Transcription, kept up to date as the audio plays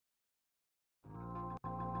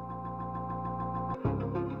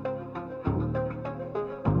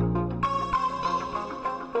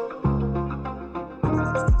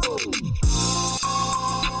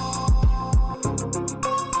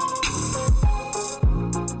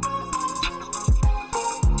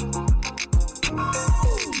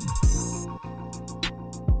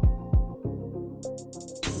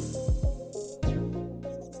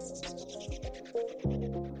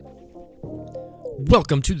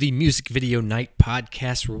Welcome to the Music Video Night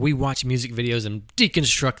podcast, where we watch music videos and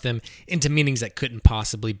deconstruct them into meanings that couldn't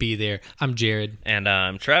possibly be there. I'm Jared. And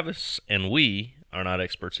I'm Travis, and we are not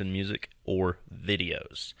experts in music or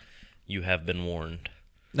videos. You have been warned.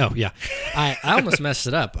 Oh, yeah. I almost messed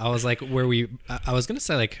it up. I was like, I was going to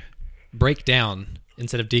say, like, break down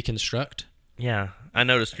instead of deconstruct. Yeah, I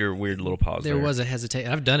noticed your weird little pause there. There was a hesitation.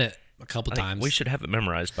 I've done it a couple times. We should have it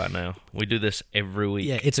memorized by now. We do this every week.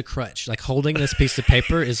 Yeah, it's a crutch. Like, holding this piece of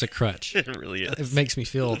paper is a crutch. It really is. It makes me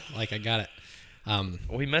feel like I got it.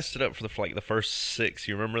 We messed it up for the first 6.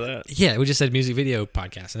 You remember that? Yeah, we just said music video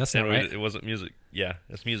podcast, and that's not right. It wasn't music. Yeah,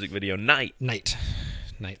 it's music video night. Night.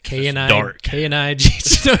 Dark. K-N-I-G.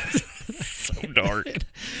 So dark.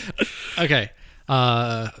 Okay.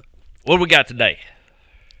 What do we got today?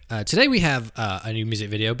 Today we have a new music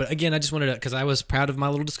video, but again, I just wanted to, because I was proud of my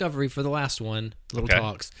little discovery for the last one,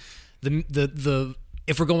 talks. The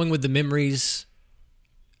if we're going with the memories,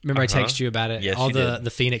 remember I texted you about it? Yes, all did.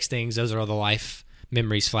 The Phoenix things, those are all the life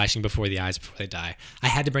memories flashing before the eyes before they die. I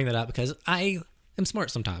had to bring that up because I am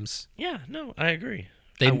smart sometimes. Yeah, no, I agree.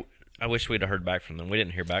 I wish we'd have heard back from them. We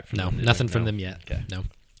didn't hear back from them. No, nothing from them yet. Okay. No.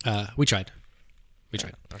 We tried.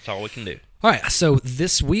 That's all we can do. All right, so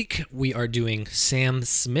this week we are doing Sam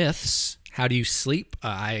Smith's How Do You Sleep?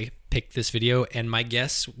 I picked this video, and my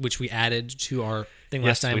guess, which we added to our thing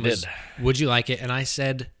last time, was, would you like it? And I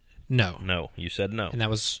said no. No, you said no. And that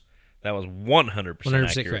was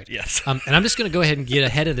 100% correct. Yes. And I'm just going to go ahead and get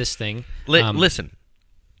ahead of this thing. Listen,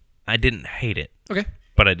 I didn't hate it. Okay.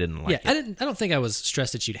 But I didn't like it. I don't think I was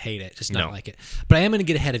stressed that you'd hate it, just not like it. But I am going to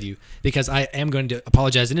get ahead of you because I am going to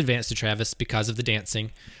apologize in advance to Travis because of the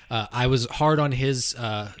dancing. I was hard on his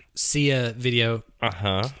Sia video.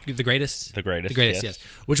 The greatest? The greatest, yes.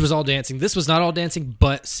 Which was all dancing. This was not all dancing,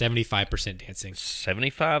 but 75% dancing.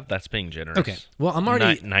 75? That's being generous. Okay. Well, I'm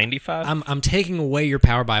already... 95? I'm taking away your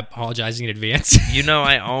power by apologizing in advance. You know,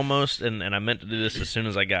 I almost... And I meant to do this as soon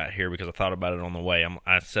as I got here because I thought about it on the way.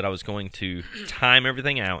 I said I was going to time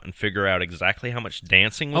everything out and figure out exactly how much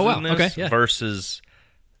dancing was in this versus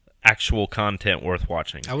actual content worth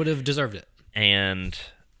watching. I would have deserved it. And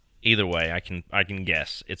either way, I can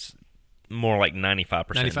guess. It's more like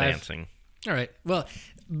 95% dancing. All right. Well,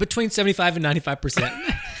 between 75 and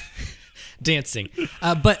 95% dancing.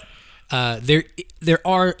 But there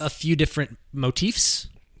are a few different motifs.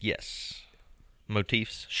 Yes.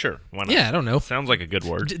 Motifs? Sure. Why not? Yeah, I don't know. Sounds like a good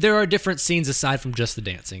word. There are different scenes aside from just the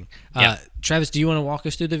dancing. Travis, do you want to walk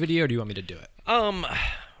us through the video, or do you want me to do it?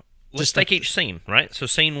 Let's take each scene, right? So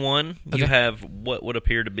scene 1, you have what would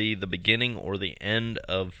appear to be the beginning or the end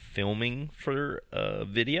of filming for a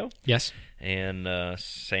video. Yes. And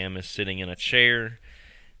Sam is sitting in a chair.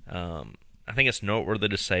 I think it's noteworthy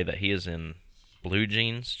to say that he is in blue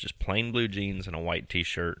jeans, just plain blue jeans and a white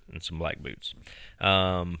t-shirt and some black boots.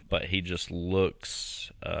 But he just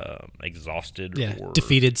looks exhausted. Or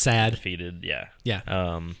defeated, sad. Defeated, yeah.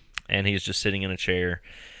 Yeah. And he's just sitting in a chair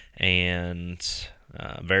and...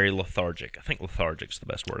 very lethargic. I think lethargic's the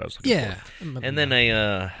best word I was looking for. And then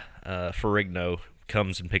a Ferrigno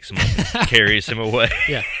comes and picks him up and carries him away.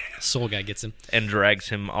 Yeah, soul guy gets him. And drags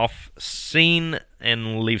him off scene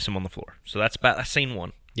and leaves him on the floor. So that's scene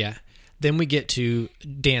 1. Yeah. Then we get to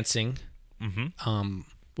dancing,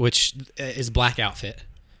 which is black outfit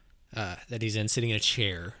that he's in, sitting in a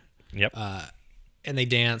chair. Yep. And they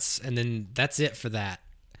dance, and then that's it for that.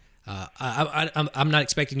 I'm not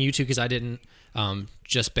expecting you to because I didn't,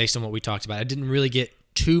 just based on what we talked about. I didn't really get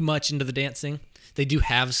too much into the dancing. They do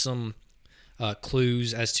have some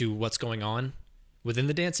clues as to what's going on within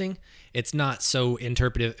the dancing. It's not so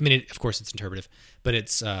interpretive. I mean, of course it's interpretive, but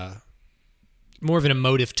it's more of an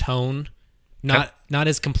emotive tone, not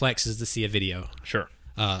as complex as the Sia video. Sure.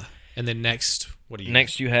 And then next, what do you...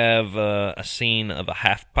 Next you have a scene of a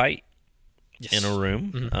half pipe. Yes. In a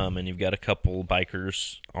room, and you've got a couple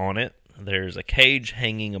bikers on it. There's a cage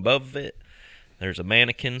hanging above it. There's a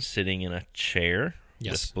mannequin sitting in a chair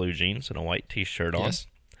with blue jeans and a white t-shirt on. Yes.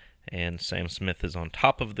 And Sam Smith is on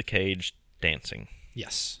top of the cage dancing.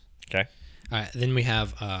 Yes. Okay. All right. Then we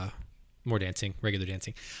have more dancing, regular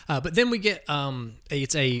dancing. But then we get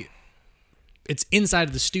it's inside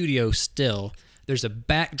of the studio still. There's a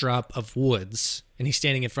backdrop of woods, and he's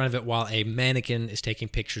standing in front of it while a mannequin is taking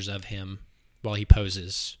pictures of him while he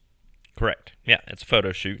poses. Correct. Yeah, it's a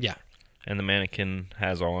photo shoot. Yeah. And the mannequin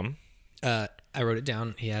has on... I wrote it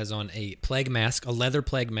down. He has on a plague mask, a leather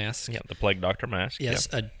plague mask. Yeah, the Plague Doctor mask. Yes,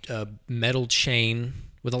 a metal chain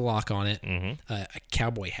with a lock on it, a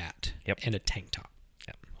cowboy hat, and a tank top.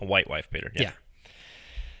 Yep. A white wife beater. Yeah.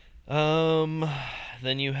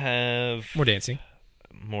 Then you have... More dancing.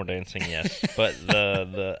 More dancing, yes. But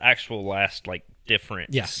the actual last, like,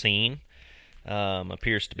 different scene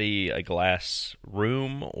appears to be a glass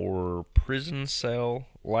room or prison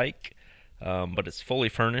cell-like, but it's fully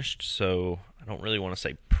furnished, so I don't really want to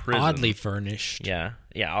say prison. Oddly furnished. Yeah,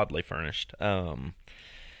 oddly furnished. And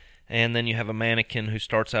then you have a mannequin who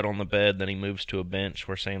starts out on the bed, then he moves to a bench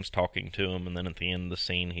where Sam's talking to him, and then at the end of the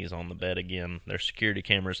scene, he's on the bed again. There's security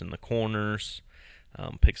cameras in the corners.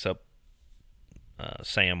 Picks up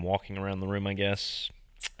Sam walking around the room, I guess.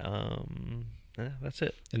 That's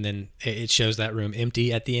it. And then it shows that room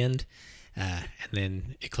empty at the end, and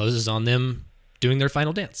then it closes on them doing their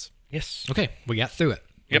final dance. Yes. Okay, we got through it.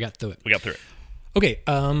 We got through it. Okay,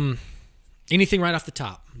 anything right off the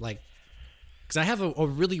top? Like, because I have a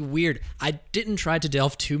really weird... I didn't try to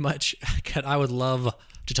delve too much, because I would love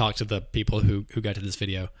to talk to the people who got to this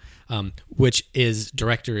video, which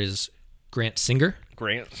director is Grant Singer.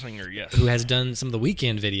 Grant Singer, yes. Who has done some of the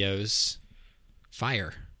Weekend videos.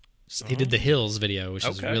 Fire. He did the Hills video, which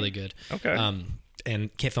is really good. Okay.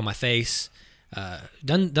 And Can't Feel My Face.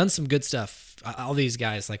 Done some good stuff. All these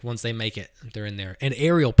guys, like, once they make it, they're in there. And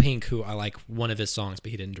Ariel Pink, who I like one of his songs,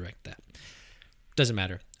 but he didn't direct that. Doesn't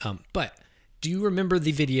matter. But do you remember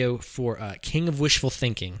the video for King of Wishful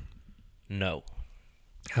Thinking? No.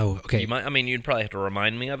 Oh, okay. You'd probably have to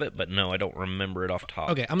remind me of it, but no, I don't remember it off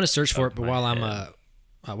top. Okay, I'm going to search for it, but while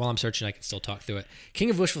I'm searching, I can still talk through it.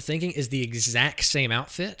 King of Wishful Thinking is the exact same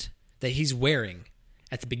outfit that he's wearing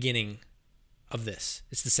at the beginning of this.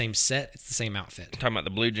 It's the same set. It's the same outfit. Talking about the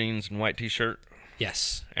blue jeans and white t-shirt?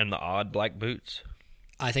 Yes. And the odd black boots?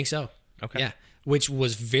 I think so. Okay. Yeah, which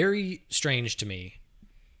was very strange to me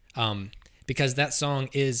because that song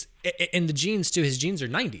is... And the jeans, too. His jeans are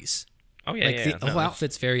 90s. Oh, yeah, the whole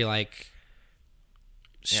outfit's very, like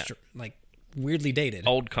weirdly dated.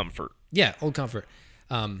 Old comfort. Yeah, old comfort.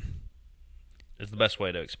 Is the best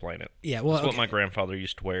way to explain it. Yeah, well, it's what my grandfather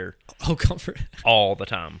used to wear. Old comfort. All the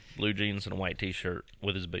time. Blue jeans and a white t-shirt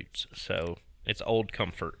with his boots. So it's old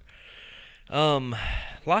comfort.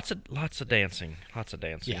 Lots of dancing.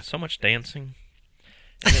 Yeah. So much dancing.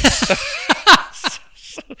 And it's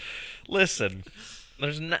listen,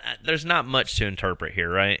 there's not much to interpret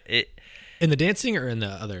here, right? In the dancing or in the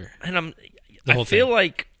other? And I feel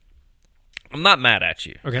like I'm not mad at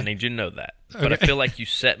you. Okay. I need you to know that. But I feel like you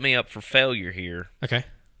set me up for failure here. Okay.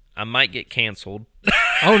 I might get canceled.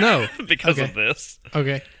 Oh, no. because of this.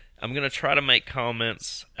 Okay. I'm going to try to make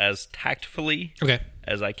comments as tactfully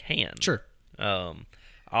as I can. Sure.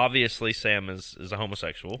 Obviously, Sam is a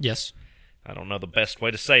homosexual. Yes. I don't know the best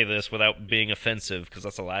way to say this without being offensive because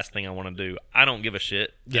that's the last thing I want to do. I don't give a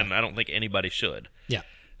shit, and I don't think anybody should. Yeah.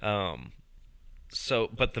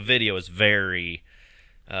 But the video is very...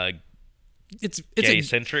 It's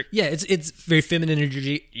gay-centric. It's very feminine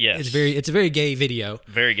energy. Yes. It's a very gay video.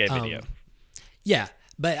 Very gay video. Yeah,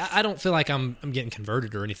 but I don't feel like I'm getting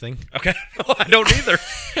converted or anything. Okay. Well, I don't either.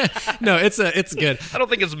 No, it's good. I don't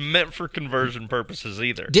think it's meant for conversion purposes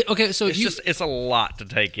either. So it's a lot to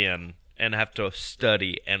take in and have to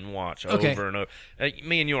study and watch over and over.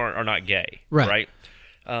 Me and you are not gay, right?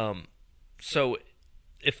 So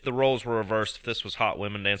if the roles were reversed, if this was hot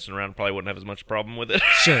women dancing around, I probably wouldn't have as much problem with it.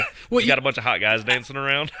 Sure. Well, you got a bunch of hot guys dancing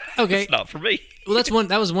around. Okay. It's not for me. Well,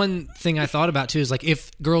 that was one thing I thought about too. Is like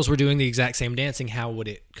if girls were doing the exact same dancing, how would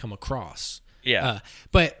it come across? Yeah.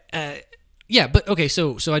 But okay.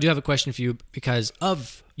 So I do have a question for you because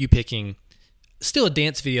of you picking still a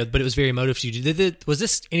dance video, but it was very emotive to you. Was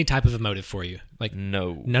this any type of emotive for you? Like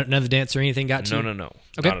no, none of the dance or anything got to you? No.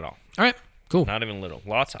 Okay. Not at all. All right. Cool. Not even little.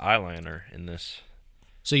 Lots of eyeliner in this.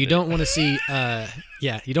 So you don't want to see,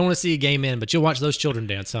 you don't want to see gay men, but you'll watch those children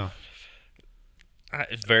dance, huh?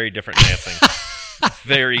 It's very different dancing.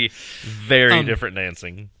 Very, very different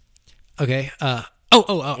dancing. Okay.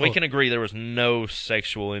 We can agree there was no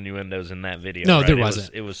sexual innuendos in that video. No, right? there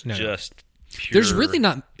wasn't. It was just pure. There's really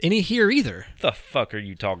not any here either. The fuck are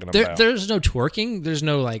you talking about? There's no twerking. There's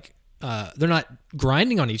no they're not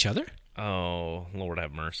grinding on each other. Oh, Lord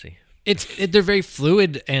have mercy. They're very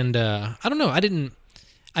fluid, and I don't know.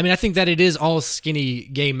 I think that it is all skinny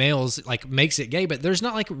gay males, makes it gay, but there's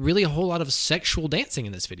not, really a whole lot of sexual dancing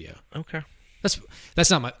in this video. Okay. That's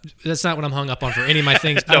not what I'm hung up on for any of my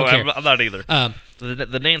things. I No, don't care. I'm not either.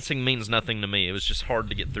 The dancing means nothing to me. It was just hard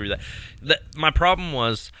to get through that. My problem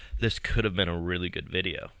was this could have been a really good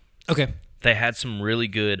video. Okay. They had some really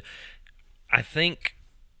good. I think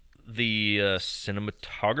the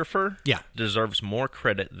cinematographer deserves more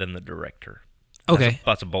credit than the director. Okay.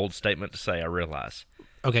 That's a bold statement to say, I realize.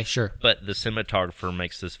 Okay, sure. But the cinematographer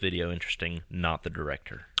makes this video interesting, not the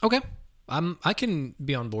director. Okay. I can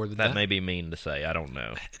be on board with that. That may be mean to say. I don't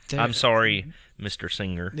know. I'm sorry, Mr.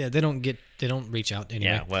 Singer. Yeah, they don't reach out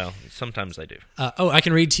anyway. Yeah, well, sometimes they do. I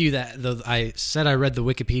can read to you that though I said I read the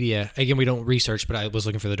Wikipedia. Again, we don't research, but I was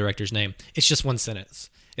looking for the director's name. It's just one sentence.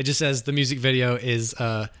 It just says the music video is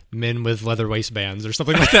men with leather waistbands or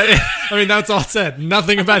something like that. I mean, that's all it said.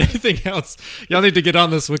 Nothing about anything else. Y'all need to get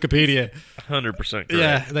on this Wikipedia. 100% correct.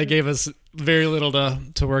 Yeah, they gave us very little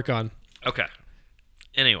to work on. Okay.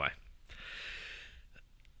 Anyway.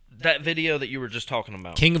 That video that you were just talking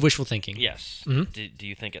about. King of Wishful Thinking. Yes. Mm-hmm. Do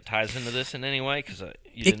you think it ties into this in any way? Because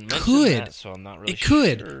you didn't mention could. that, so I'm not really It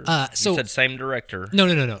sure. could. You said same director.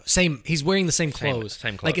 No. Same. He's wearing the same clothes.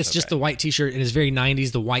 Same clothes. Like it's just the white T-shirt and it's very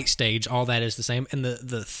 90s. The white stage, all that is the same. And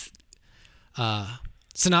the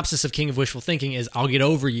synopsis of King of Wishful Thinking is, "I'll get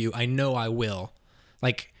over you. I know I will."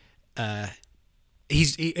 Like,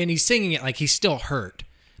 he's singing it like he's still hurt.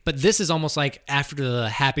 But this is almost like after the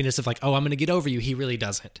happiness of like, oh, I'm going to get over you. He really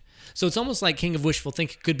doesn't. So it's almost like King of Wishful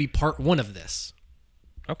Thinking could be part one of this.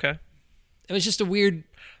 Okay. It was just a weird.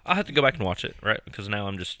 I'll have to go back and watch it, right? Because now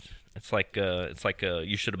I'm just. It's like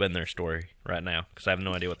you should have been there story right now because I have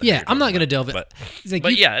no idea what. Yeah, I'm not going to delve it.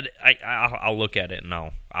 But yeah, I'll look at it and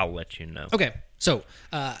I'll let you know. Okay, so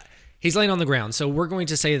he's laying on the ground. So we're going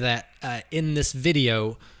to say that in this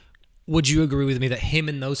video, would you agree with me that him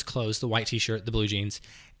in those clothes, the white T-shirt, the blue jeans,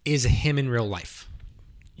 is him in real life?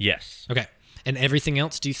 Yes. Okay. And everything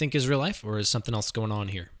else, do you think is real life, or is something else going on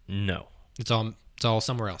here? No. It's all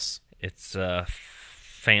somewhere else. It's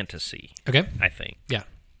fantasy. Okay. I think. Yeah.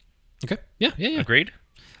 Okay. Yeah. Agreed?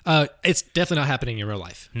 It's definitely not happening in real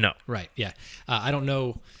life. No. Right. Yeah. I don't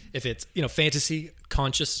know if it's fantasy,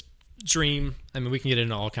 conscious, dream. I mean, we can get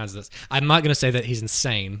into all kinds of this. I'm not going to say that he's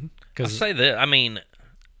insane. I'll say that. I mean,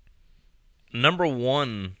 number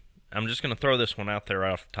one, I'm just going to throw this one out there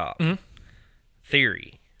right off the top. Mm-hmm.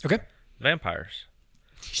 Theory. Okay. Vampires.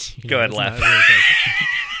 Go ahead, laugh.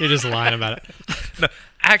 You're just lying about it. No,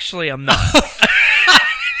 actually, I'm not.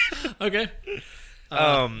 Okay.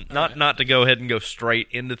 Not to go ahead and go straight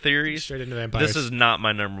into theories. Straight into vampires. This is not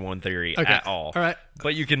my number one theory at all. All right.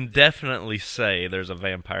 But you can definitely say there's a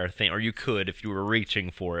vampire thing, or you could if you were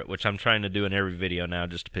reaching for it, which I'm trying to do in every video now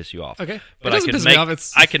just to piss you off. Okay. But I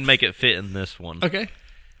can make it fit in this one. Okay.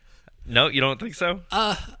 No, you don't think so?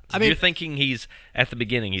 I mean, you're thinking he's at the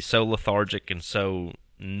beginning. He's so lethargic and so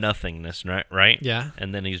nothingness, right? Yeah.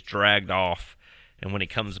 And then he's dragged off, and when he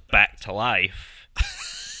comes back to life,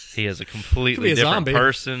 he is a completely different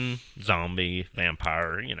person, zombie,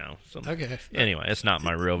 vampire. Okay. Anyway, it's not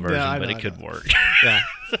my real version, but it could work. Yeah.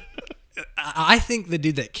 I think the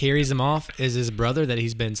dude that carries him off is his brother that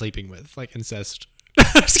he's been sleeping with, like incest.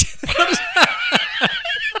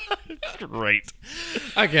 Great.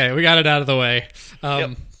 Okay, we got it out of the way.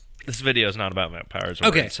 Yep. This video is not about vampires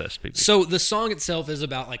or incest people. So the song itself is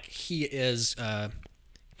about like he's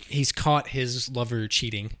caught his lover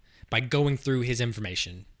cheating by going through his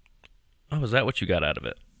information. Oh, is that what you got out of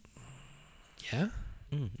it? Yeah.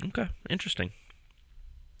 Okay, interesting.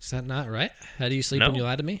 Is that not right? How do you sleep when you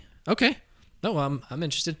lie to me? Okay. No, I'm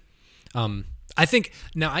interested. I think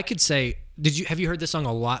now I could say, have you heard this song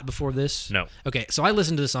a lot before this? No. Okay, so I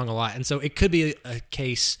listened to this song a lot, and so it could be a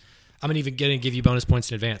case. I'm going to give you bonus points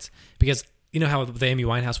in advance because you know how with Amy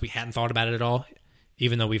Winehouse we hadn't thought about it at all,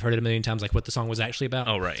 even though we've heard it a million times, like what the song was actually about.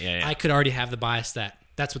 Oh right, yeah. I could already have the bias that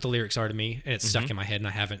that's what the lyrics are to me, and it's stuck in my head,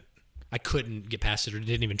 and I couldn't get past it or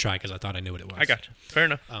didn't even try because I thought I knew what it was. I got you. Fair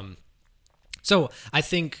enough. So I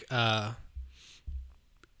think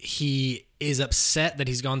he is upset that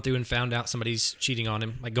he's gone through and found out somebody's cheating on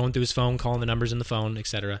him, like going through his phone, calling the numbers in the phone,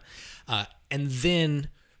 etc. And then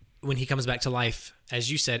when he comes back to life, as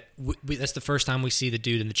you said, that's the first time we see the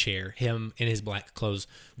dude in the chair, him in his black clothes,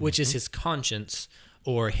 which is his conscience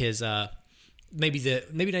or his maybe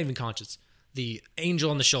not even conscience, the angel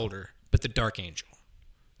on the shoulder, but the dark angel,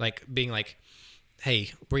 like being like,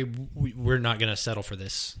 hey, we're not gonna settle for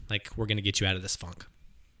this. Like we're gonna get you out of this funk.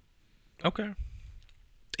 Okay.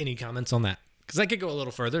 Any comments on that? Because I could go a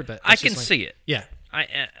little further, but I can see it. Yeah.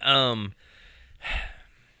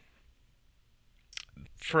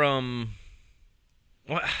 From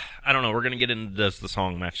what I don't know. We're gonna get into does the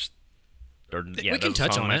song match? Or we can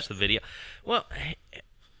touch on it. The video. Well,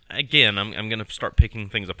 again, I'm going to start picking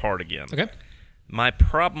things apart again. Okay. My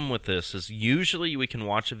problem with this is usually we can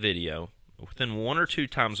watch a video. Within 1 or 2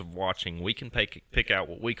 times of watching, we can pick out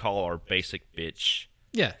what we call our basic bitch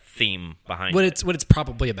theme behind what it's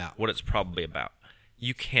probably about. What it's probably about.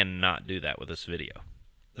 You cannot do that with this video.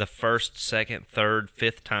 The first, second, third,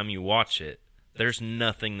 fifth time you watch it, there's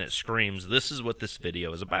nothing that screams, this is what this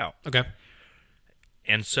video is about. Okay.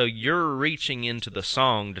 And so you're reaching into the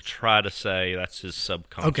song to try to say that's his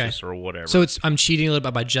subconscious or whatever. So I'm cheating a little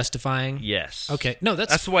bit by justifying? Yes. Okay. No,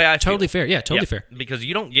 that's the way I totally feel. fair. Yeah, totally fair. Because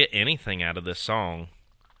you don't get anything out of this song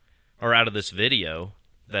or out of this video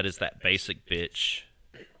that is that basic bitch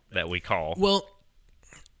that we call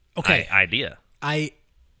idea. I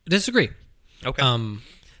disagree. Okay.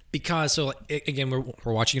 Because again,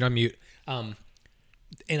 we're watching it on mute.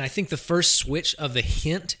 And I think the first switch of the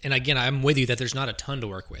hint, and again, I'm with you that there's not a ton to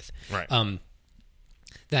work with. Right.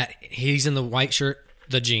 That he's in the white shirt,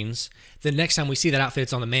 the jeans. The next time we see that outfit,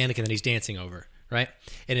 it's on the mannequin that he's dancing over, right?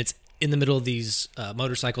 And it's in the middle of these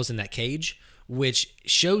motorcycles in that cage, which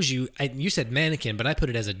shows you. You said mannequin, but I put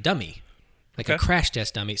it as a dummy, like a crash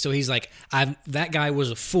test dummy. So he's like, that guy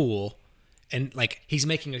was a fool. And like he's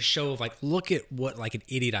making a show of like, look at what like an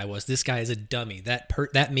idiot I was. This guy is a dummy.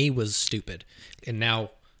 That me was stupid, and now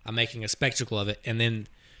I'm making a spectacle of it. And then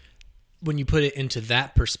when you put it into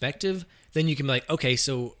that perspective, then you can be like, okay,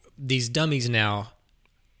 so these dummies now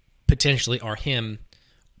potentially are him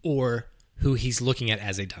or who he's looking at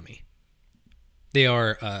as a dummy. They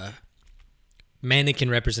are mannequin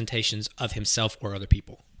representations of himself or other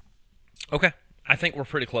people. Okay. I think we're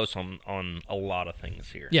pretty close on a lot of things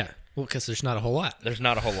here. Yeah. Well, because there's not a whole lot. There's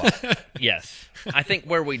not a whole lot. Yes. I think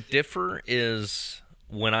where we differ is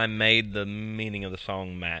when I made the meaning of the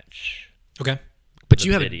song match. Okay. But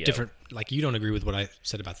you have video. a different, like, you don't agree with what I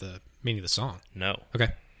said about the meaning of the song. No.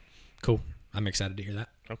 Okay. Cool. I'm excited to hear that.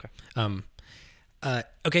 Okay.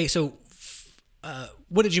 Okay, so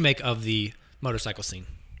what did you make of the motorcycle scene?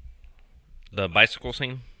 The bicycle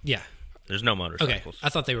scene? Yeah. There's no motorcycles. Okay. I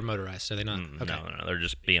thought they were motorized. Are they not? Okay. No. They're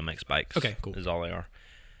just BMX bikes. Okay, cool. Is all they are.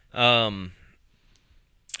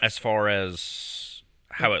 As far as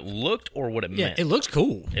how it looked or what it meant? Yeah, it looked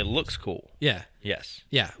cool. It looks cool. Yeah. Yes.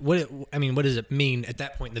 Yeah. What does it mean at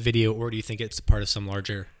that point in the video, or do you think it's part of some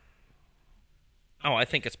larger... Oh, I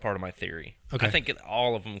think it's part of my theory. Okay. I think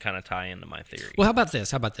all of them kind of tie into my theory. Well, how about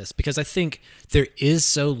this? Because I think there is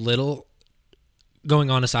so little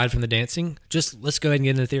going on aside from the dancing. Just let's go ahead and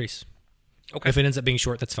get into the theories. Okay. If it ends up being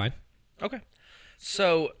short, that's fine. Okay.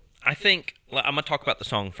 So I think I'm going to talk about the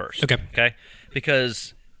song first. Okay. Okay.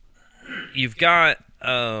 Because you've got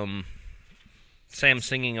Sam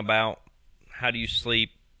singing about how do you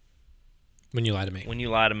sleep when you lie to me. When you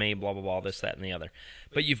lie to me, blah, blah, blah, this, that, and the other.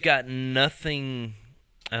 But you've got nothing,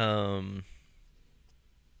 there's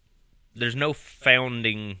no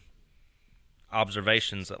founding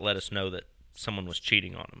observations that let us know that someone was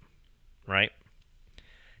cheating on him, right?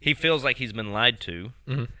 He feels like he's been lied to,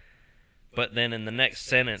 but then in the next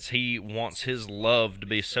sentence, he wants his love to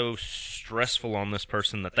be so stressful on this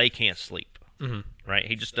person that they can't sleep, right?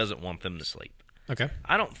 He just doesn't want them to sleep. Okay.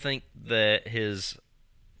 I don't think that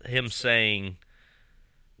him saying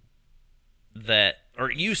that,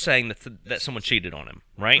 or you saying that someone cheated on him,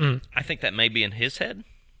 right? I think that may be in his head.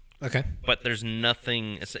 Okay. But there's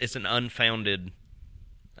nothing. It's an unfounded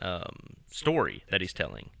story that he's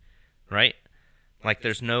telling, right? Like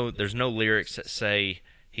there's no lyrics that say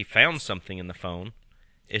he found something in the phone.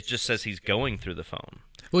 It just says he's going through the phone.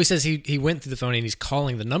 Well, he says he went through the phone and he's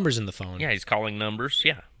calling the numbers in the phone. Yeah, he's calling numbers.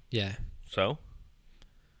 Yeah. Yeah. So.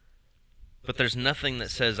 But there's nothing that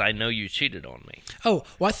says, I know you cheated on me. Oh,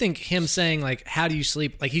 well, I think him saying, like, how do you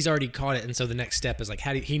sleep? Like, he's already caught it, and so the next step is, like,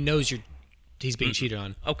 he knows he's being cheated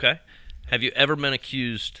on. Okay. Have you ever been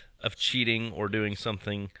accused of cheating or doing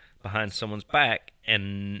something behind someone's back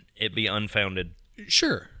and it be unfounded?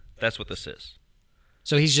 Sure. That's what this is.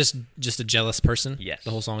 So he's just a jealous person? Yes. The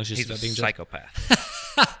whole song is just about being jealous? He's a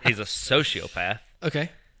psychopath. He's a sociopath. Okay.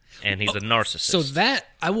 And he's a narcissist. So that,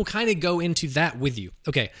 I will kind of go into that with you.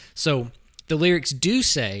 Okay, so... The lyrics do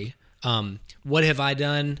say, what have I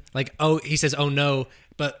done? Like, oh, he says, oh no.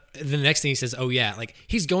 But the next thing he says, oh yeah. Like,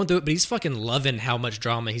 he's going through it, but he's fucking loving how much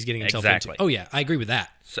drama he's getting himself into. Oh yeah, I agree with that.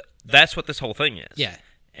 So that's what this whole thing is. Yeah.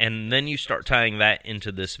 And then you start tying that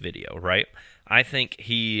into this video, right? I think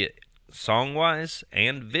he, song-wise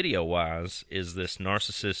and video-wise, is this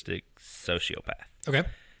narcissistic sociopath. Okay.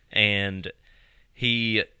 And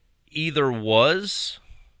he either was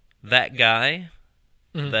that guy...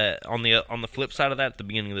 That on the flip side of that, at the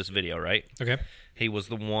beginning of this video, right? Okay. He was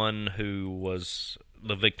the one who was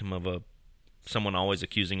the victim of someone always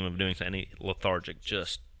accusing him of doing something lethargic,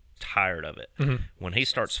 just tired of it. When he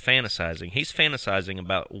starts fantasizing, he's fantasizing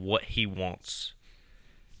about what he wants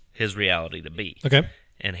his reality to be. Okay.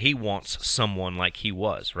 And he wants someone like he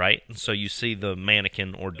was, right? And so you see the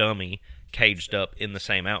mannequin or dummy caged up in the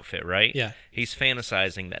same outfit, right? Yeah. He's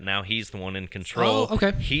fantasizing that now he's the one in control. Oh,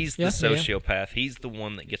 okay. He's the sociopath. He's the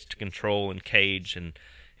one that gets to control and cage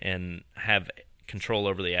and have control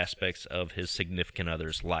over the aspects of his significant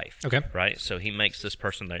other's life. Okay. Right? So he makes this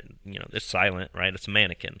person that, is silent, right? It's a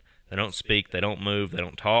mannequin. They don't speak, they don't move, they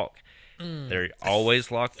don't talk. They're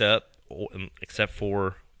always locked up, except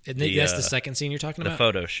for that's the second scene you're talking about? The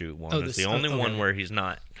photo shoot one. It's the only one where he's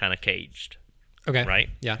not kind of caged. Okay. Right?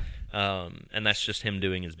 Yeah. And that's just him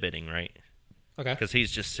doing his bidding, right? Okay. Because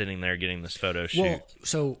he's just sitting there getting this photo shoot. Well,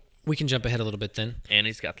 so we can jump ahead a little bit then. And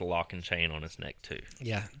he's got the lock and chain on his neck, too.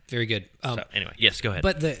 Yeah, very good. So, anyway, yes, go ahead.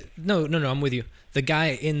 But no, I'm with you. The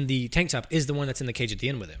guy in the tank top is the one that's in the cage at the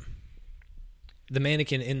end with him. The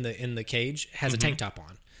mannequin in the cage has a tank top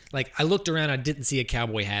on. Like, I looked around, I didn't see a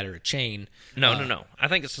cowboy hat or a chain. No. I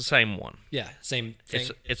think it's the same one. Yeah, same thing.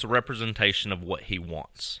 It's a representation of what he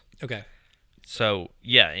wants. Okay. So,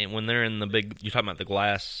 yeah, and when they're in the big... You're talking about the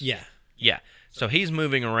glass? Yeah. Yeah. So he's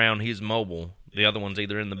moving around, he's mobile. The other one's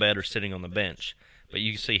either in the bed or sitting on the bench. But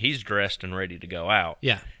you can see he's dressed and ready to go out.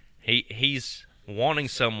 Yeah. He's wanting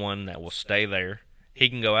someone that will stay there. He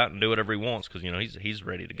can go out and do whatever he wants because, he's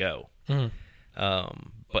ready to go.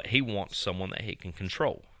 But he wants someone that he can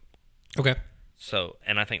control. Okay. So,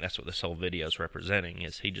 and I think that's what this whole video is representing,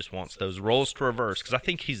 is he just wants those roles to reverse. Because I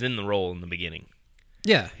think he's in the role in the beginning.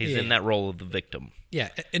 Yeah. He's in that role of the victim. Yeah.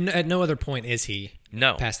 And at no other point is he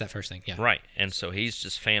past that first thing. Yeah. Right. And so he's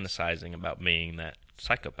just fantasizing about being that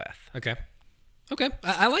psychopath. Okay.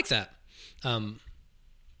 I like that. I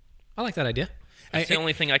like that idea. It's the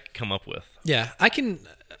only thing I could come up with. Yeah. I can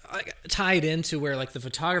tie it into where, like, the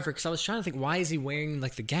photographer, because I was trying to think, why is he wearing,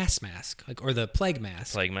 like, the gas mask, like, or the plague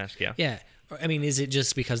mask? Plague mask, yeah. Yeah. I mean, is it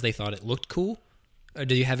just because they thought it looked cool? Or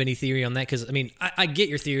do you have any theory on that? Because, I mean, I get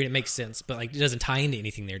your theory and it makes sense, but, like, it doesn't tie into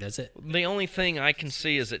anything there, does it? The only thing I can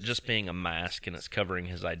see is it just being a mask and it's covering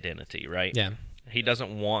his identity, right? Yeah. He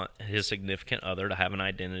doesn't want his significant other to have an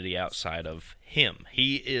identity outside of him.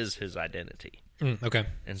 He is his identity. Okay.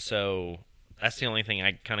 And so that's the only thing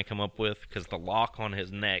I kind of come up with, because the lock on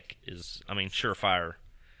his neck is, surefire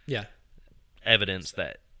evidence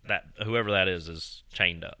that whoever that is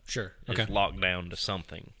chained up. Sure. Is Okay. locked down to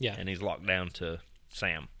something. Yeah. And he's locked down to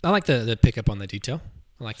Sam. I like the pickup on the detail.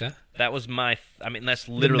 I like that. That was that's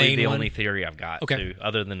literally the only one? theory I've got, too,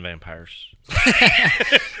 other than vampires.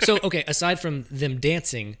 So, okay, aside from them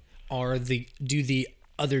dancing, do the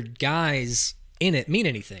other guys in it mean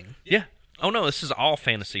anything? Yeah. Oh, no, this is all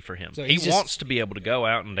fantasy for him. So he wants to be able to go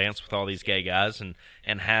out and dance with all these gay guys and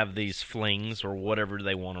have these flings or whatever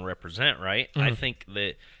they want to represent, right? Mm-hmm. I think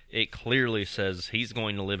that it clearly says he's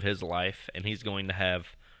going to live his life and he's going to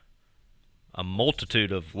have a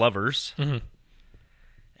multitude of lovers,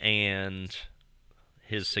 and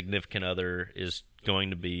his significant other is going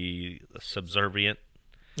to be subservient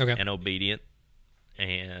and obedient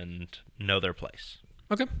and know their place.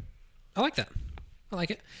 Okay. I like that. I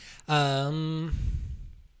like it. I'm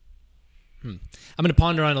going to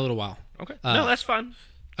ponder on it a little while. Okay. No, that's fine.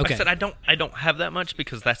 Like I said, I don't have that much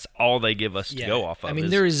because that's all they give us to go off of. I mean,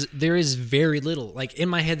 there is very little. Like, in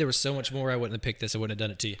my head, there was so much more. I wouldn't have picked this. I wouldn't have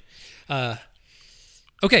done it to you.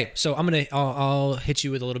 Okay, so I'll hit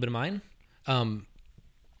you with a little bit of mine.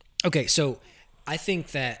 Okay, so I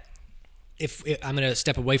think that if I'm going to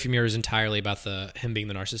step away from yours entirely about him being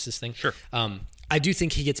the narcissist thing. Sure. I do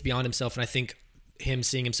think he gets beyond himself, and I think him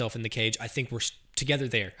seeing himself in the cage, I think we're together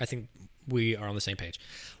there. I think we are on the same page.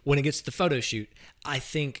 When it gets to the photo shoot, I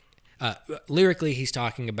think lyrically he's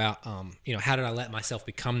talking about, how did I let myself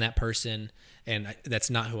become that person? And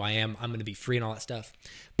that's not who I am. I'm going to be free and all that stuff.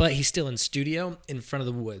 But he's still in studio in front of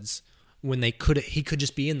the woods when he could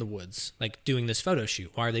just be in the woods, like doing this photo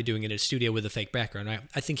shoot. Why are they doing it in a studio with a fake background?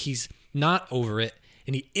 I think he's not over it,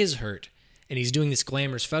 and he is hurt, and he's doing this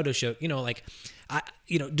glamorous photo shoot.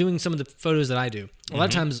 Doing some of the photos that I do. A lot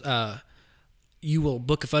of times, you will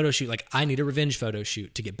book a photo shoot. Like, I need a revenge photo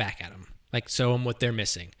shoot to get back at them. Like, show them what they're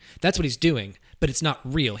missing. That's what he's doing, but it's not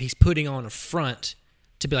real. He's putting on a front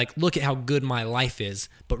to be like, look at how good my life is,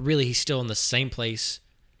 but really he's still in the same place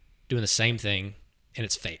doing the same thing, and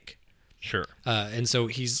it's fake. Sure. And so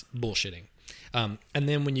he's bullshitting. And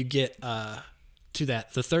then when you get to the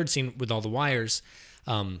third scene with all the wires,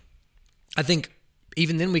 I think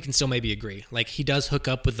even then we can still maybe agree. Like, he does hook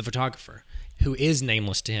up with the photographer, who is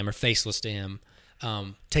nameless to him or faceless to him,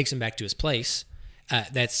 takes him back to his place.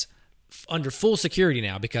 That's under full security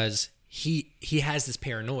now because he has this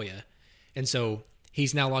paranoia. And so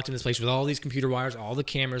he's now locked in this place with all these computer wires, all the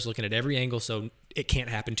cameras looking at every angle, so it can't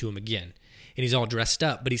happen to him again. And he's all dressed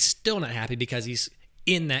up, but he's still not happy because he's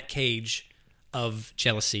in that cage of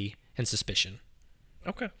jealousy and suspicion.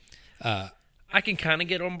 Okay. I can kind of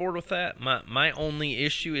get on board with that. My only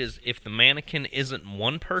issue is if the mannequin isn't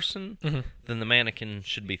one person, then the mannequin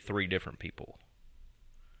should be 3 different people.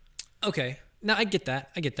 Okay. No, I get that.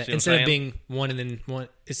 See Instead of being one and then one,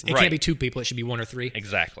 it can't be 2 people. It should be 1 or 3.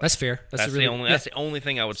 Exactly. That's fair. That's the only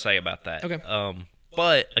thing I would say about that. Okay.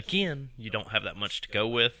 But again, you don't have that much to go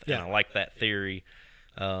with, and Yeah. I like that theory.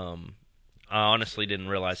 I honestly didn't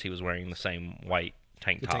realize he was wearing the same white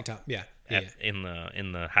tank top. Yeah. In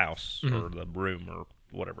the house or the room or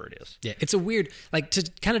whatever it is. Yeah, it's a weird, like, to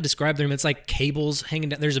kind of describe the room, it's like cables hanging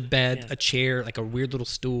down. There's a bed, a chair, like a weird little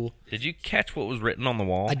stool. Did you catch what was written on the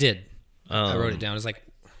wall? I did. I wrote it down. It's like,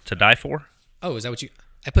 to die for? oh, is that what you?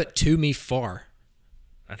 I put to me far.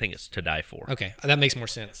 I think it's to die for. Okay, that makes more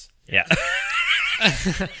sense. Yeah.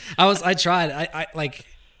 I tried. I like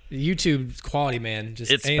YouTube quality, man.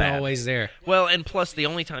 Just It's ain't bad. always there. Well, and plus the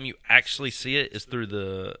only time you actually see it is through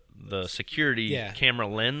the security camera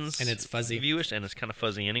lens, And it's fuzzy. viewish, and it's kind of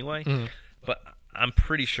fuzzy anyway. But I'm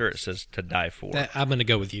pretty sure it says to die for. I'm gonna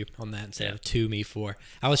go with you on that instead of to me for.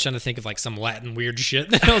 I was trying to think of like some Latin weird shit.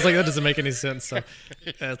 I was like, that doesn't make any sense. So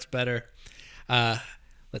that's better.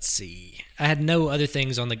 Let's see. I had no other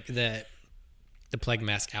things on the plague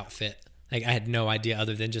mask outfit. Like I had no idea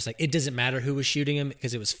other than just like it doesn't matter who was shooting him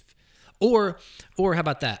because it was, or how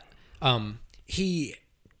about that? He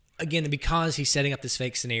again because he's setting up this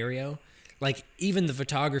fake scenario. Like even the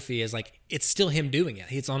photography is like it's still him doing it.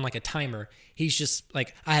 It's on like a timer. He's just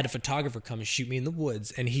like I had a photographer come and shoot me in the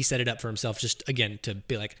woods, and he set it up for himself just again to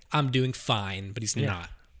be like I'm doing fine, but he's not.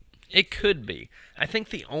 It could be. I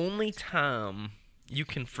think the only time you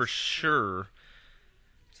can for sure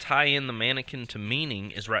tie in the mannequin to meaning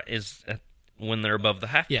is when they're above the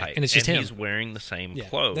half pipe, and it's just him. He's wearing the same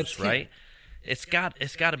clothes, that's right? him. It's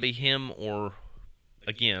got to be him, or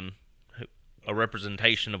again, a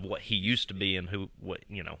representation of what he used to be and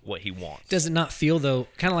what he wants. Does it not feel though,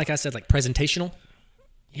 kind of like I said, like presentational?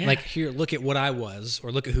 Yeah. Like here, look at what I was,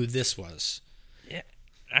 or look at who this was. Yeah,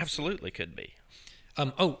 absolutely could be. I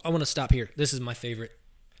want to stop here. This is my favorite.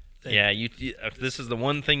 Yeah, this is the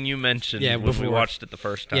one thing you mentioned when before we watched it the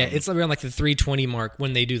first time. Yeah, it's around like the 320 mark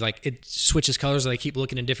when they do like it switches colors and they keep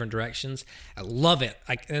looking in different directions. I love it.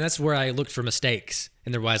 And that's where I looked for mistakes,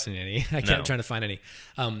 and there wasn't any. I kept trying to find any.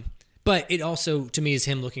 But it also, to me, is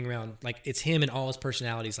him looking around. Like it's him and all his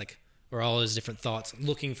personalities, like or all his different thoughts,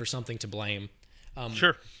 looking for something to blame.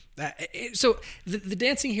 Sure. So the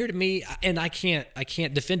dancing here to me, and I can't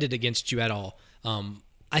defend it against you at all.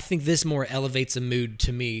 I think this more elevates a mood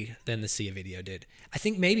to me than the Sia video did. I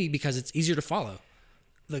think maybe because it's easier to follow.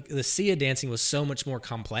 The Sia dancing was so much more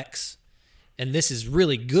complex, and this is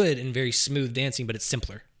really good and very smooth dancing, but it's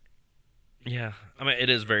simpler. Yeah, I mean it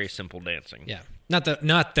is very simple dancing. Yeah, not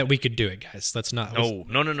that we could do it, guys. Let's not. No.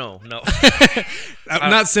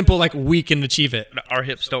 Not simple like we can achieve it. Our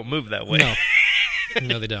hips don't move that way.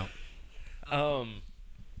 No, they don't.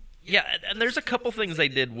 Yeah, and there's a couple things they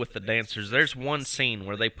did with the dancers. There's one scene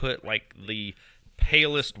where they put like the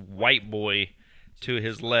palest white boy to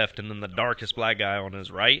his left and then the darkest black guy on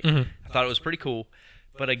his right. I thought it was pretty cool.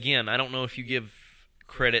 But again, I don't know if you give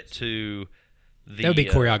credit to the that would be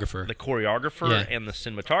choreographer, and the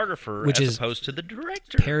cinematographer, which as is opposed to the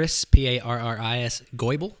director. Paris Parris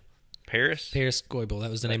Goebel. Paris Goebel.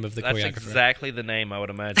 That was the name of the choreographer. That's exactly the name I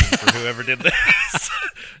would imagine for whoever did this.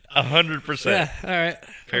 100%. Yeah, all right.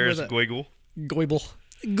 Paris Goebel. Goebel.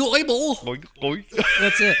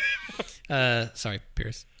 That's it. Sorry,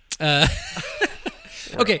 Paris.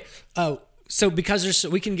 Okay. So because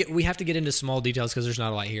we have to get into small details because there's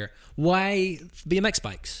not a lot here. Why BMX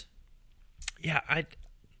bikes? Yeah, I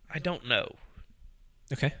don't know.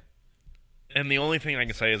 Okay. And the only thing I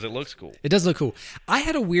can say is it looks cool. It does look cool. I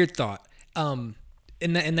had a weird thought in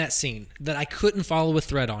that scene that I couldn't follow a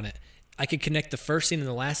thread on it. I could connect the first scene and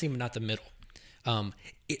the last scene, but not the middle.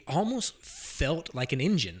 It almost felt like an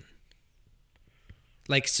engine.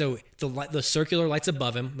 Like so, the circular lights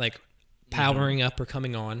above him, like powering up or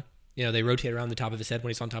coming on. You know, they rotate around the top of his head when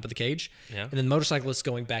he's on top of the cage. Yeah. And then motorcyclists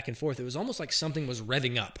going back and forth. It was almost like something was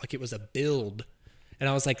revving up, like it was a build. And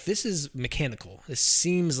I was like, this is mechanical. This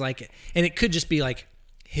seems like it. And it could just be like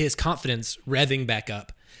his confidence revving back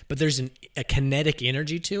up. But there's a kinetic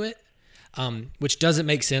energy to it, which doesn't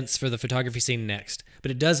make sense for the photography scene next. But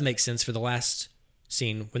it does make sense for the last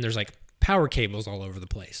scene when there's like power cables all over the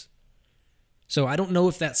place. So I don't know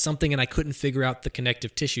if that's something, and I couldn't figure out the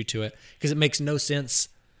connective tissue to it because it makes no sense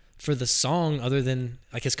for the song other than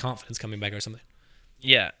like his confidence coming back or something.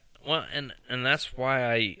 Yeah. Well, and that's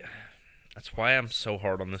why I'm so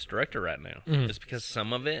hard on this director right now. It's because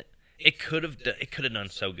some of it could have done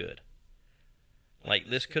so good. Like,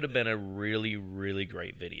 this could have been a really, really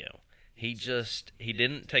great video. He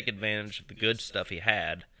didn't take advantage of the good stuff he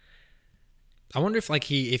had. I wonder if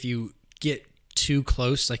if you get too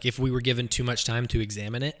close, like if we were given too much time to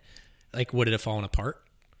examine it, like would it have fallen apart?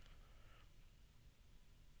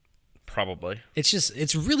 Probably.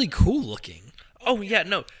 It's really cool looking. Oh yeah,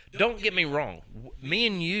 no, don't get me wrong. Me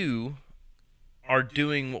and you are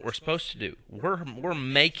doing what we're supposed to do. We're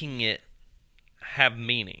making it have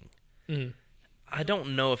meaning. Mm-hmm. I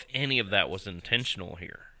don't know if any of that was intentional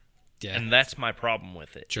here. Yeah. And that's my problem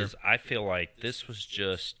with it. Sure. Is I feel like this was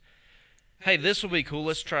just, hey, this will be cool,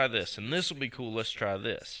 let's try this, and this will be cool, let's try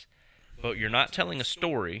this. But you're not telling a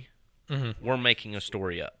story. Mm-hmm. We're making a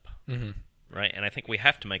story up. Mm-hmm. Right? And I think we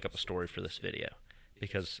have to make up a story for this video.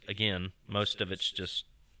 Because, again, most of it's just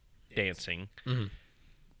dancing. Mm-hmm.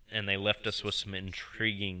 And they left us with some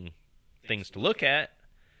intriguing things to look at.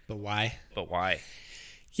 But why?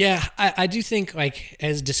 Yeah, I do think, like,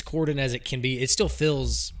 as discordant as it can be, it still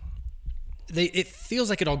feels... It feels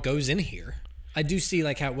like it all goes in here. I do see,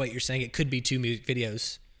 like, what you're saying. It could be 2 music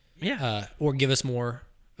videos. Yeah. Or give us more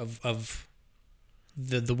of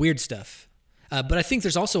the weird stuff. But I think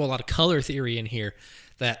there's also a lot of color theory in here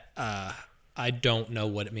that I don't know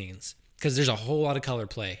what it means. Because there's a whole lot of color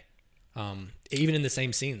play. Even in the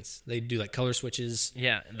same scenes. They do, like, color switches.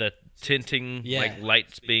 Yeah, the tinting, like,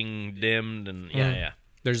 lights being dimmed, and yeah.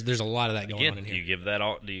 There's a lot of that going on in here. Do you give that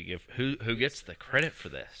all? Do you give who gets the credit for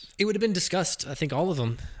this? It would have been discussed. I think all of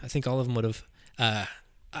them would have.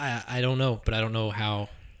 I don't know, but I don't know how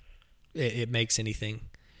it makes anything.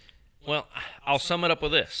 Well, I'll sum it up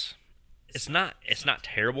with this: it's not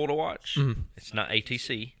terrible to watch. Mm-hmm. It's not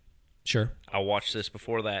ATC. Sure, I'll watch this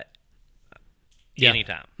before that.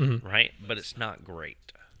 Anytime, right? But it's not great.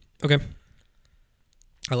 Okay,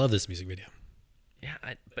 I love this music video. Yeah,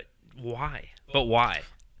 but why? But why?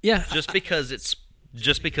 Yeah, just because it's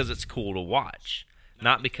cool to watch,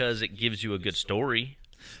 not because it gives you a good story.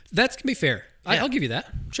 That can be fair. Yeah. I'll give you that.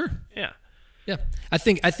 Sure. Yeah. I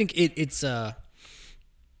think it's no,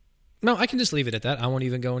 I can just leave it at that. I won't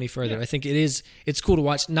even go any further. Yeah. I think it's cool to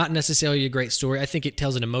watch. Not necessarily a great story. I think it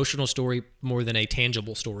tells an emotional story more than a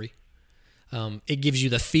tangible story. It gives you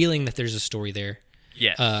the feeling that there's a story there.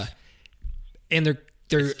 Yes. And they're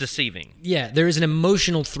it's deceiving. Yeah, there is an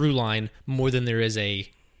emotional through line more than there is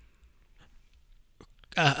a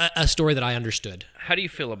story that I understood. How do you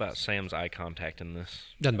feel about Sam's eye contact in this?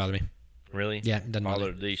 Doesn't bother me. Really? Yeah, doesn't bother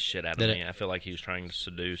bothered the shit out of me. I feel like he was trying to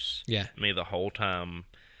seduce me the whole time,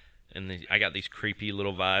 and I got these creepy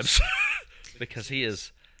little vibes because he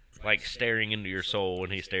is like staring into your soul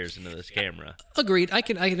when he stares into this camera. Agreed. I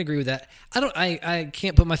can agree with that. I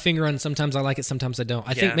can't put my finger on. Sometimes I like it. Sometimes I don't.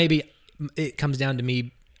 I think maybe it comes down to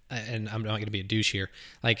me, and I'm not going to be a douche here.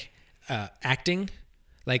 Like acting.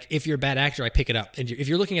 Like if you're a bad actor, I pick it up, and if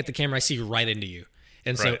you're looking at the camera, I see right into you.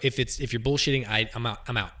 And so if you're bullshitting, I'm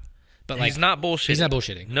out. But like he's not bullshitting. He's not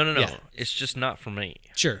bullshitting. No. Yeah. It's just not for me.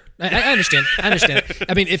 Sure, I understand.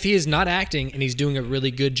 I mean, if he is not acting and he's doing a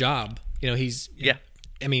really good job, he's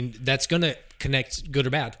I mean, that's gonna connect, good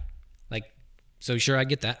or bad. Like, so sure, I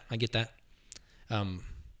get that. I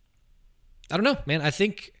don't know, man. I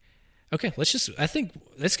think. Okay, I think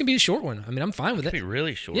this can be a short one. I mean, I'm fine with it. It could be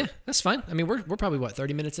really short. Yeah, that's fine. I mean, we're probably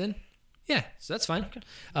 30 minutes in. Yeah, so that's fine. Okay.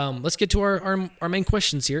 Let's get to our main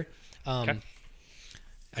questions here. Okay.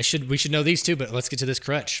 We should know these too, but let's get to this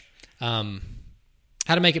crutch. How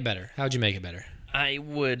to make it better? How would you make it better? I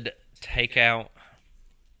would take out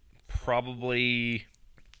probably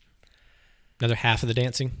another half of the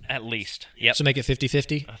dancing? At least. Yep. So make it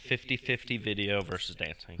 50-50? A 50-50 video versus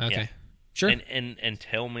dancing. Okay. Yeah. Sure. And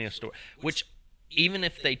tell me a story. Which, even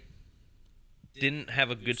if they didn't have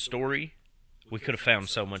a good story, we could have found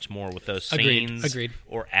so much more with those scenes. Agreed.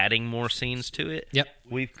 Or adding more scenes to it. Yep.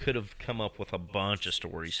 We could have come up with a bunch of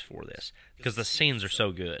stories for this. Because the scenes are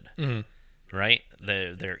so good. Mm-hmm. Right?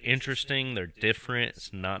 They're interesting. They're different.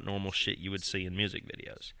 It's not normal shit you would see in music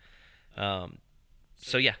videos.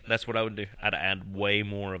 So yeah, that's what I would do. I'd add way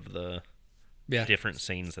more of the different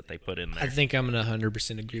scenes that they put in there. I think I'm going to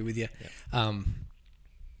 100% agree with you.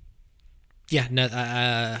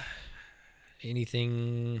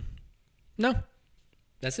 Anything? No.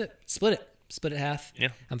 That's it. Split it half. Yeah.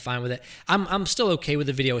 I'm fine with it. I'm still okay with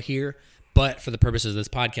the video here, but for the purposes of this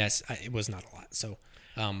podcast, it was not a lot. So,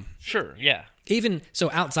 sure, yeah. Even so,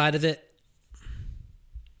 outside of it,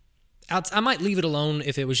 I might leave it alone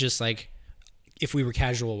if it was just like, if we were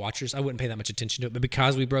casual watchers, I wouldn't pay that much attention to it. But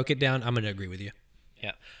because we broke it down, I'm going to agree with you.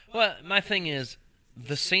 Yeah. Well, my thing is,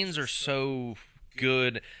 the scenes are so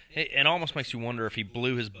good. It almost makes you wonder if he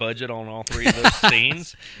blew his budget on all three of those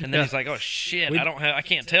scenes, and then he's like, "Oh shit, I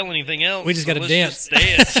can't tell anything else. We just got to dance."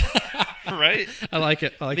 Right? I like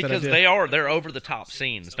it. I like because that idea. they're over the top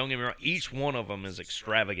scenes. Don't get me wrong. Each one of them is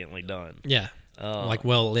extravagantly done. Yeah, like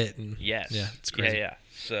well lit. And, yes. Yeah, it's crazy. Yeah.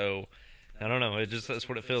 So I don't know. That's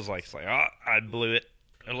what it feels like. It's like, oh, I blew it.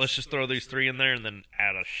 Let's just throw these three in there and then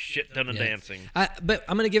add a shit ton of dancing. But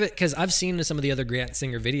I'm gonna give it because I've seen some of the other Grant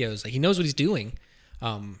Singer videos. Like he knows what he's doing.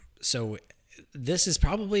 So this is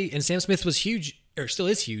probably, and Sam Smith was huge, or still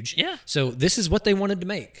is huge. Yeah. So this is what they wanted to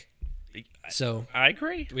make. So I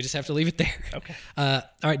agree. We just have to leave it there. Okay. All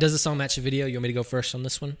right. Does the song match the video? You want me to go first on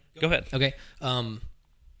this one? Go ahead. Okay.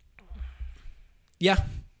 Yeah.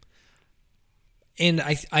 And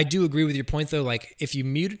I do agree with your point though. Like if you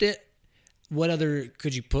muted it, what other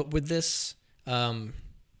could you put with this? I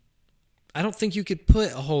don't think you could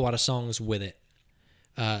put a whole lot of songs with it.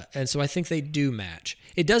 And so I think they do match.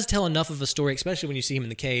 It does tell enough of a story, especially when you see him in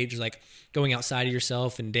the cage, like going outside of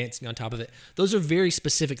yourself and dancing on top of it. Those are very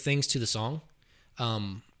specific things to the song.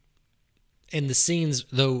 And the scenes,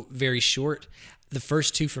 though very short, the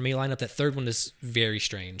first two for me line up. That third one is very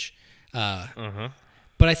strange. But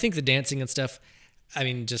I think the dancing and stuff, I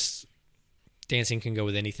mean, just dancing can go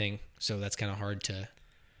with anything. So that's kind of hard to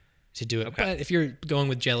do it. Okay. But if you're going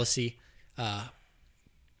with jealousy,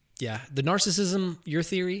 yeah, the narcissism, your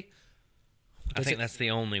theory. I think that's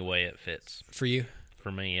the only way it fits for you. For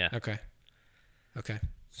me, yeah. Okay.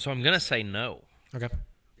 So I'm gonna say no. Okay.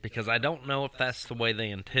 Because I don't know if that's the way they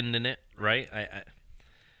intended it. Right. I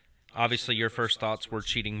obviously your first thoughts were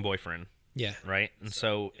cheating boyfriend. Yeah. Right. And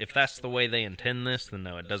so if that's the way they intend this, then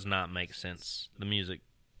no, it does not make sense. The music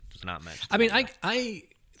does not match. I mean, I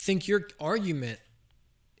think your argument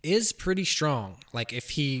is pretty strong. Like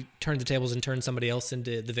if he turned the tables and turned somebody else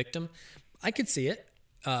into the victim, I could see it.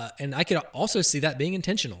 And I could also see that being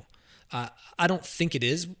intentional. I don't think it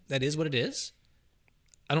is. That is what it is.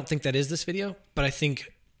 I don't think that is this video, but I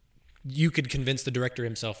think you could convince the director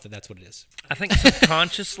himself that that's what it is. I think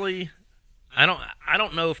subconsciously, I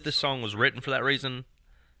don't know if this song was written for that reason.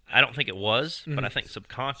 I don't think it was, but I think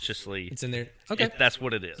subconsciously it's in there. Okay, that's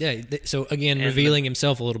what it is. Yeah. So again, revealing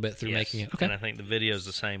himself a little bit through making it. Okay, and I think the video is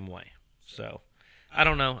the same way. So I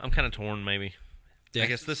don't know. I'm kind of torn. Maybe. Yeah. I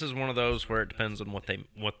guess this is one of those where it depends on what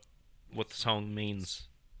the song means.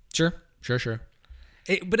 Sure.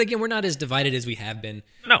 But again, we're not as divided as we have been.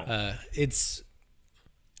 No.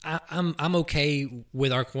 I'm okay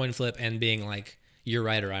with our coin flip and being like, you're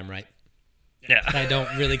right or I'm right. Yeah. I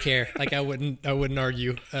don't really care. Like I wouldn't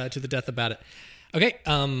argue to the death about it. Okay.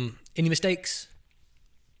 Any mistakes?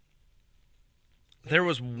 There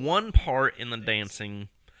was one part in the dancing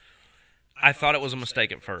I thought it was a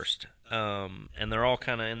mistake at first. And they're all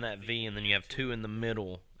kind of in that V, and then you have two in the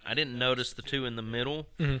middle. I didn't notice the two in the middle.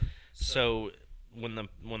 Mm-hmm. So when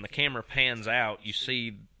the camera pans out, you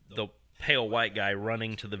see the pale white guy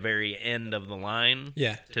running to the very end of the line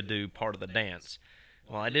to do part of the dance.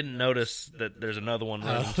 Well, I didn't notice that there's another one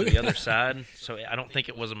running to the other side, so I don't think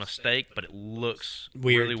it was a mistake, but it looks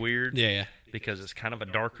really weird. Yeah. Because it's kind of a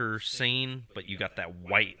darker scene, but you got that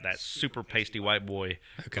super pasty white boy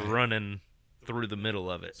running through the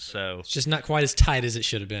middle of it. So it's just not quite as tight as it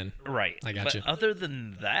should have been. Right. I got you. Other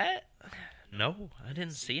than that, no, I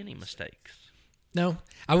didn't see any mistakes. No,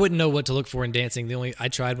 I wouldn't know what to look for in dancing. I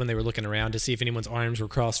tried when they were looking around to see if anyone's arms were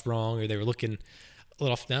crossed wrong or they were looking a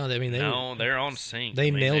little off. No, they're on sync.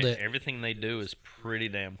 They nailed it. Everything they do is pretty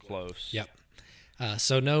damn close. Yep.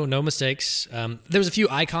 So no mistakes. There was a few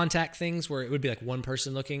eye contact things where it would be like one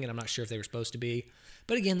person looking, and I'm not sure if they were supposed to be.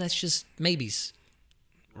 But again, that's just maybes.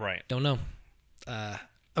 Right. Don't know.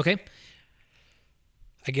 Okay.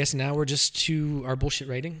 I guess now we're just to our bullshit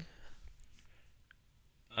rating.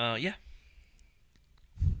 Yeah.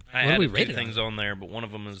 I had two things on there, but one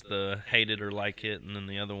of them is the hate it or like it, and then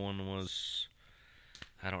the other one was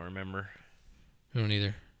I don't remember. I don't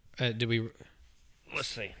either. Did we? Let's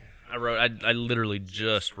see. I literally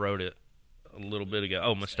just wrote it a little bit ago.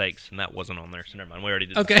 Oh, mistakes, and that wasn't on there, so never mind. We already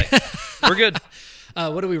did. Okay, we're good.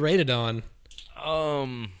 What do we rate it on? How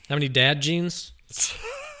many dad jeans?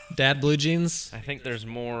 Dad blue jeans? I think there's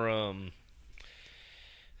more.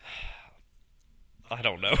 I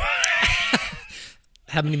don't know.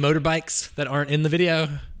 How many motorbikes that aren't in the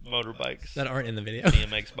video? Motorbikes that aren't in the video.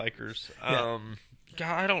 BMX bikers.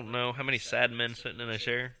 God, I don't know. How many sad men sitting in a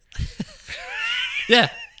chair? Yeah.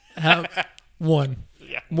 One.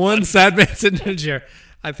 Yeah. One sad man sitting in a chair.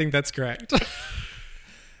 I think that's correct.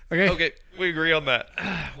 Okay. Okay, we agree on that.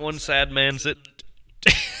 One sad man sitting.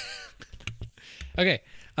 Okay.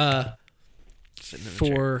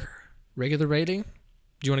 For regular rating,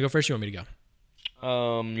 Do you want to go first? Or you want me to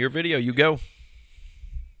go? Your video, you go.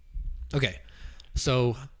 Okay.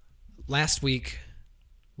 So last week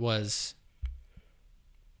was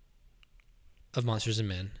of Monsters and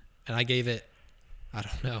Men, and I gave it, I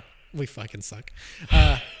don't know. We fucking suck.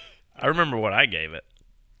 I remember what I gave it.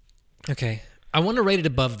 Okay. I want to rate it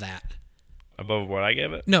above that. Above what I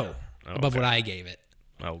gave it? No, Oh, above okay. what I gave it.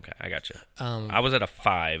 Okay, I got you. I was at a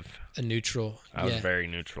 5. A neutral. I was very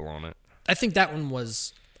neutral on it. I think that one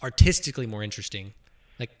was artistically more interesting,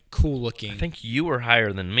 like cool looking. I think you were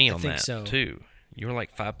higher than me on think that, so. too. You were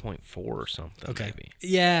like 5.4 or something, Okay. maybe.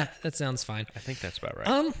 Yeah, that sounds fine. I think that's about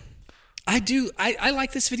right. I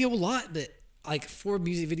like this video a lot, but like for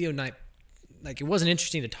music video night, like it wasn't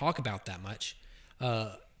interesting to talk about that much.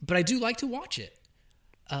 But I do like to watch it.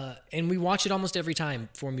 And we watch it almost every time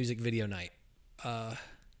for music video night.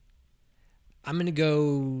 I'm going to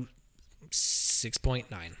go 6.9.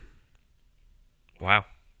 Wow.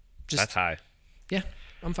 That's high. Yeah,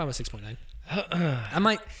 I'm fine with 6.9. I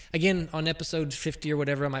might, again, on episode 50 or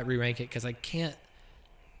whatever, I might re-rank it because I can't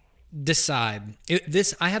decide.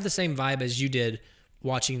 I have the same vibe as you did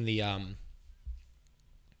watching the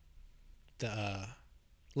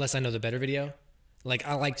Less I Know the Better video. Like,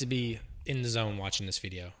 I like to be in the zone watching this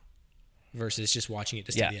video versus just watching it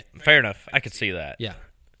to study it. Fair enough. I could see that. Yeah.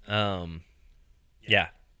 Yeah,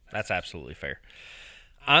 that's absolutely fair.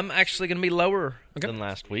 I'm actually going to be lower than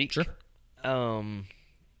last week. Sure. And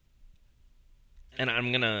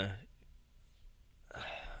I'm going to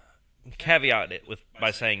caveat it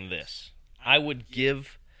by saying this. I would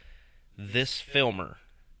give this filmer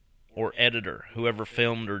or editor, whoever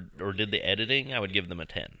filmed or did the editing, I would give them a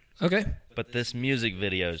 10. Okay. But this music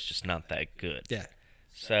video is just not that good. Yeah.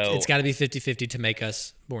 So it's got to be 50-50 to make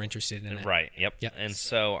us more interested in it. Right, yep. And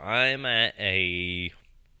so I'm at a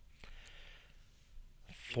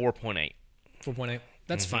 4.8. 4.8.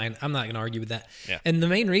 That's fine. I'm not going to argue with that. Yeah. And the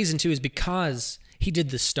main reason, too, is because he did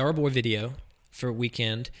the Starboy video for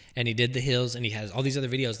Weekend, and he did The Hills, and he has all these other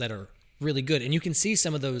videos that are really good. And you can see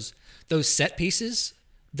some of those set pieces.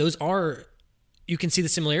 You can see the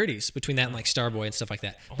similarities between that and like Starboy and stuff like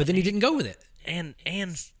that. But then he didn't go with it. And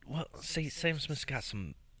see, Sam Smith's got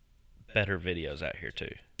some better videos out here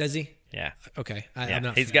too. Does he? Yeah. Okay.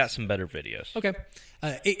 He's got some better videos. Okay.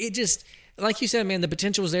 It just, like you said, man, the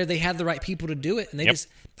potential was there. They had the right people to do it, and they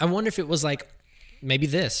I wonder if it was like maybe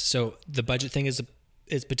this. So the budget thing is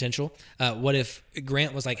potential. What if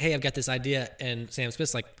Grant was like, "Hey, I've got this idea," and Sam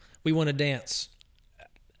Smith's like, "We want to dance."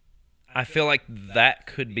 I feel like that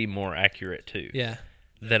could be more accurate too. Yeah.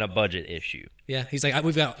 Than a budget issue. Yeah, he's like,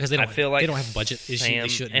 we've got, because they don't have a budget issue. They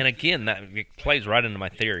shouldn't. And again, that plays right into my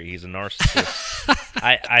theory. He's a narcissist.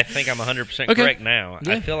 I think I'm 100% correct now.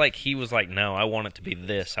 Yeah. I feel like he was like, no, I want it to be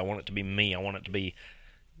this. I want it to be me. I want it to be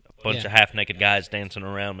a bunch of half-naked guys dancing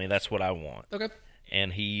around me. That's what I want. Okay.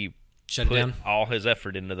 And he put all his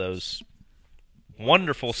effort into those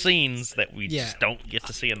wonderful scenes that we just don't get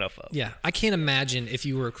to see enough of. Yeah, I can't imagine if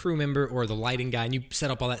you were a crew member or the lighting guy and you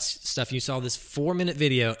set up all that stuff and you saw this 4-minute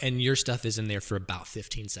video and your stuff is in there for about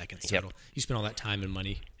 15 seconds total. You spend all that time and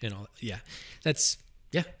money and all. Yeah,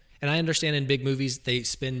 and I understand in big movies they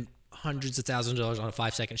spend hundreds of thousands of dollars on a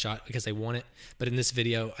 5-second shot because they want it, but in this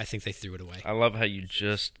video I think they threw it away. I love how you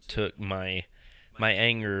just took my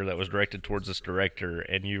anger that was directed towards this director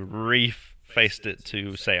and you faced it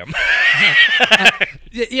to Sam.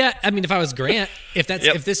 Yeah, I mean, if I was Grant, if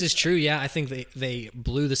this is true, I think they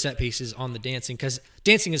blew the set pieces on the dancing, because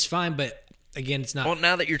dancing is fine, but again, it's not. Well,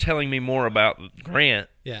 now that you're telling me more about Grant,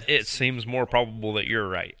 it seems more probable that you're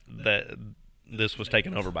right, that this was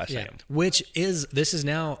taken over by Sam. This is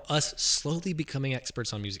now us slowly becoming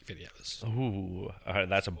experts on music videos. Ooh, all right,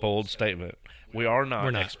 that's a bold statement. We're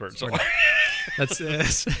not experts.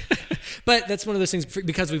 But that's one of those things,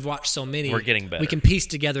 because we've watched so many. We're getting better. We can piece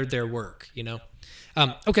together their work, you know.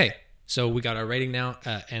 Okay, so we got our rating now,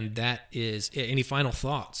 and that is it. Any final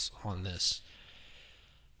thoughts on this?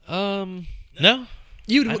 No.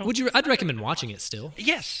 I'd recommend watching it still.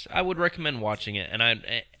 Yes, I would recommend watching it,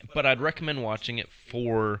 but I'd recommend watching it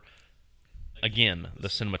for, again, the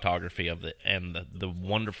cinematography of it and the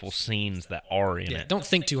wonderful scenes that are in it. Don't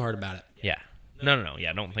think too hard about it. Yeah. No.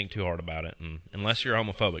 Yeah, don't think too hard about it. And unless you're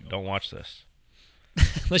homophobic, don't watch this.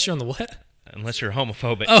 Unless you're on the what? Unless you're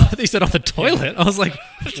homophobic. Oh, they said on the toilet. I was like,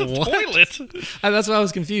 what? Toilet? That's why I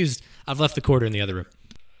was confused. I've left the quarter in the other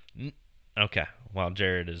room. Okay. While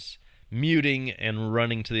Jared is muting and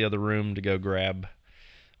running to the other room to go grab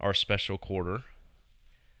our special quarter.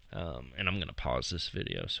 And I'm going to pause this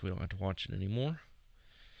video so we don't have to watch it anymore.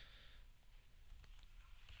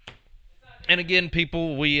 And again,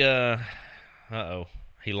 people, we...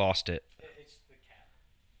 he lost it. It's the cat.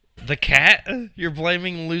 The cat? You're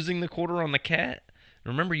blaming losing the quarter on the cat?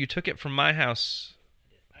 Remember, you took it from my house.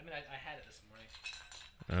 I mean, I had it this morning.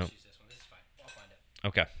 Oh. Use this one. This is fine. I'll find it.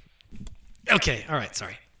 Okay. Okay. All right.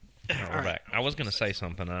 Sorry. We're back. I was going to say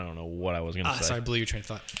something. I don't know what I was going to say. Sorry, blew your train of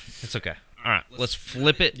thought. It's okay. All right. Let's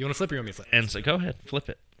flip it. You want to flip or you want me to flip? And so, go ahead. Flip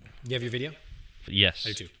it. You have your video? Yes.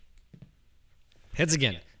 I do too. Heads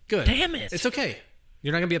again. Good. Damn it. It's okay.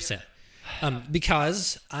 You're not going to be upset.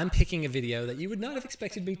 Because I'm picking a video that you would not have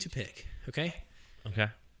expected me to pick. Okay? Okay.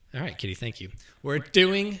 All right, Kitty. Thank you. We're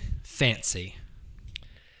doing Fancy.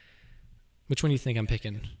 Which one do you think I'm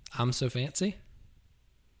picking? I'm So Fancy?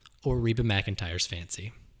 Or Reba McEntire's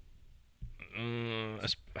Fancy? I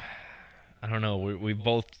don't know. We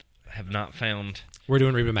both have not found We're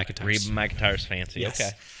doing Reba McEntire's. Reba McEntire's Fancy. Yes.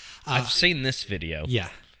 Okay. I've seen this video. Yeah.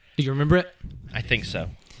 Do you remember it? I think so.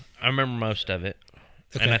 I remember most of it.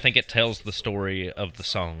 Okay. And I think it tells the story of the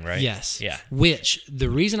song, right? Yes. Yeah. Which, the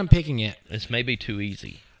reason I'm picking it... This may be too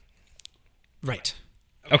easy. Right.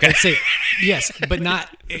 Okay. Let's see. Yes, but not...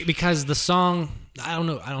 Because the song... I don't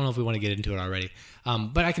know if we want to get into it already.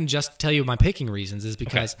 But I can just tell you my picking reasons is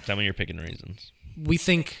because... Okay. Tell me your picking reasons. We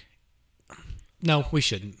think... No, we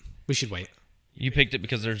shouldn't. We should wait. You picked it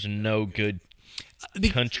because there's no good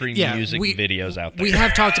country music videos out there. We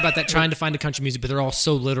have talked about that, trying to find a country music, but they're all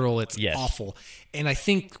so literal, it's Yes. awful. And I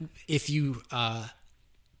think if you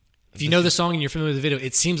know the song and you're familiar with the video,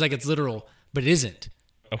 it seems like it's literal, but it isn't.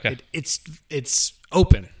 Okay. It's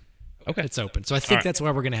open. Okay. It's open. So I think that's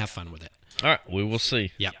why we're going to have fun with it. All right. We will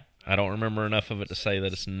see. Yeah. I don't remember enough of it to say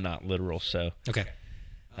that it's not literal, so... Okay.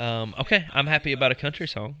 Okay. I'm happy about a country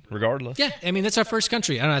song, regardless. Yeah, I mean, that's our first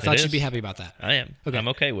country. I don't know, I thought is. you'd be happy about that. I am. Okay. I'm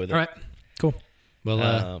okay with it. All right. Cool. Well,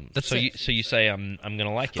 that's so it. you say I'm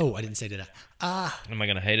gonna like it. Oh, I didn't say that. Am I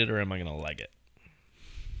gonna hate it or am I gonna like it?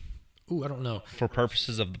 Ooh, I don't know. For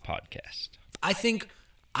purposes of the podcast. I think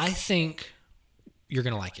you're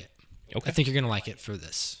going to like it. Okay. I think you're going to like it for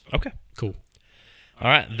this. Okay. Cool. All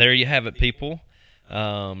right. There you have it, people.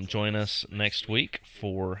 Join us next week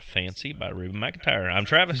for Fancy by Reba McEntire. I'm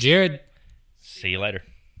Travis. Jared. See you later.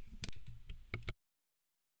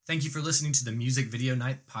 Thank you for listening to the Music Video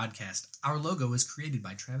Night podcast. Our logo was created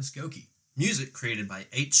by Travis Goki. Music created by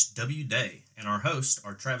H.W. Day, and our hosts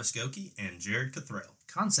are Travis Goki and Jared Cothrell.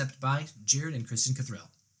 Concept by Jared and Kristen Cothrell.